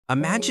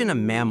Imagine a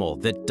mammal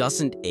that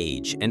doesn't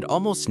age and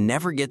almost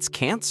never gets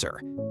cancer.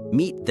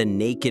 Meet the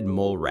naked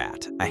mole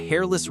rat, a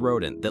hairless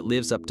rodent that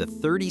lives up to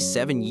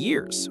 37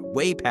 years,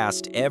 way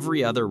past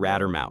every other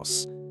rat or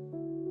mouse.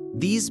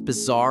 These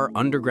bizarre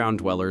underground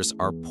dwellers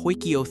are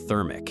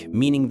poikilothermic,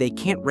 meaning they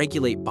can't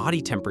regulate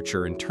body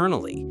temperature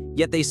internally,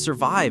 yet they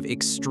survive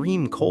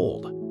extreme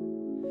cold.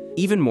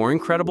 Even more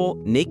incredible,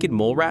 naked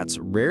mole rats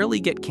rarely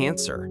get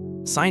cancer.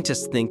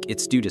 Scientists think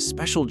it's due to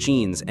special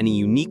genes and a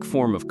unique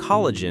form of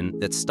collagen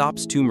that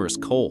stops tumors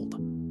cold.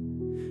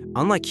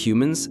 Unlike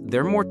humans,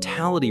 their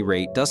mortality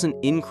rate doesn't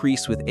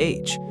increase with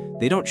age.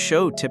 They don't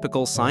show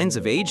typical signs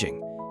of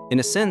aging. In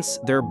a sense,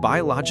 they're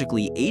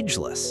biologically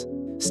ageless.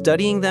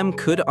 Studying them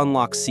could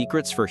unlock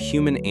secrets for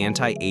human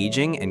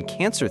anti-aging and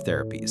cancer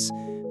therapies.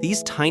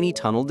 These tiny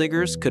tunnel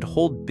diggers could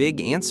hold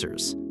big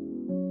answers.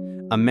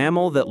 A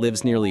mammal that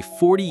lives nearly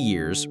 40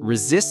 years,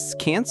 resists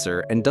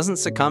cancer, and doesn't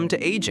succumb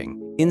to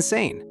aging.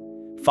 Insane.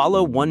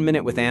 Follow 1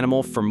 Minute with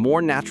Animal for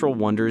more natural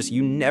wonders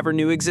you never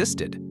knew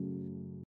existed.